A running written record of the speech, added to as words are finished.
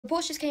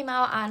Reports just came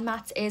out and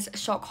maths is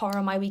shock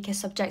horror my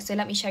weakest subject, so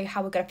let me show you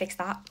how we're going to fix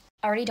that.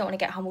 I really don't want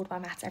to get humbled by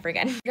maths ever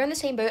again. If you're in the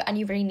same boat and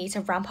you really need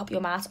to ramp up your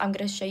maths, I'm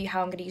going to show you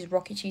how I'm going to use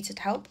Rocket Tutor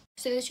to help.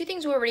 So the two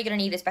things we're really going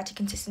to need is better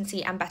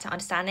consistency and better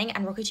understanding,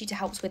 and Rocket Tutor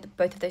helps with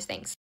both of those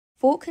things.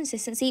 For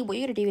consistency, what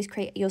you're going to do is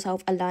create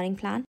yourself a learning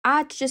plan.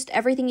 Add just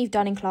everything you've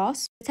done in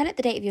class. Tell it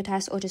the date of your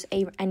test or just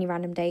any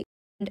random date,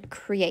 and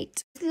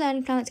create the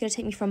learning plan that's going to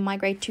take me from my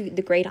grade to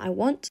the grade I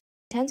want.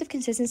 In terms of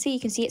consistency, you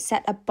can see it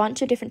set a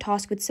bunch of different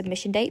tasks with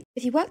submission dates.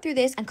 If you work through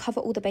this and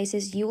cover all the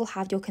bases, you will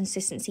have your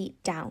consistency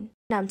down.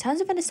 Now, in terms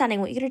of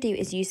understanding, what you're going to do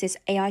is use this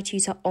AI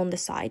tutor on the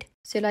side.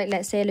 So like,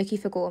 let's say, look, you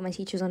forgot what my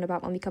teacher was on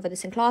about when we cover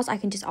this in class. I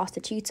can just ask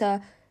the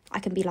tutor. I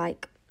can be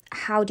like,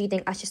 how do you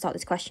think I should start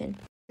this question?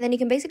 And then you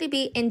can basically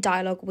be in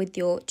dialogue with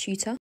your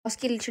tutor.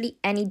 Ask you literally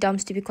any dumb,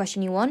 stupid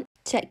question you want.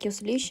 Check your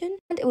solution,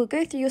 and it will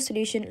go through your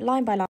solution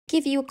line by line,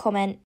 give you a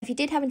comment. If you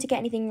did happen to get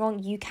anything wrong,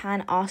 you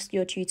can ask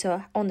your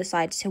tutor on the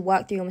side to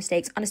work through your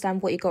mistakes,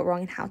 understand what you got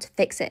wrong and how to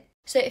fix it.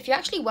 So if you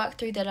actually work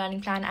through the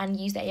learning plan and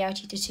use the AI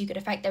tutor to good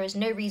effect, there is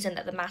no reason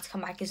that the maths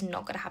comeback is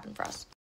not going to happen for us.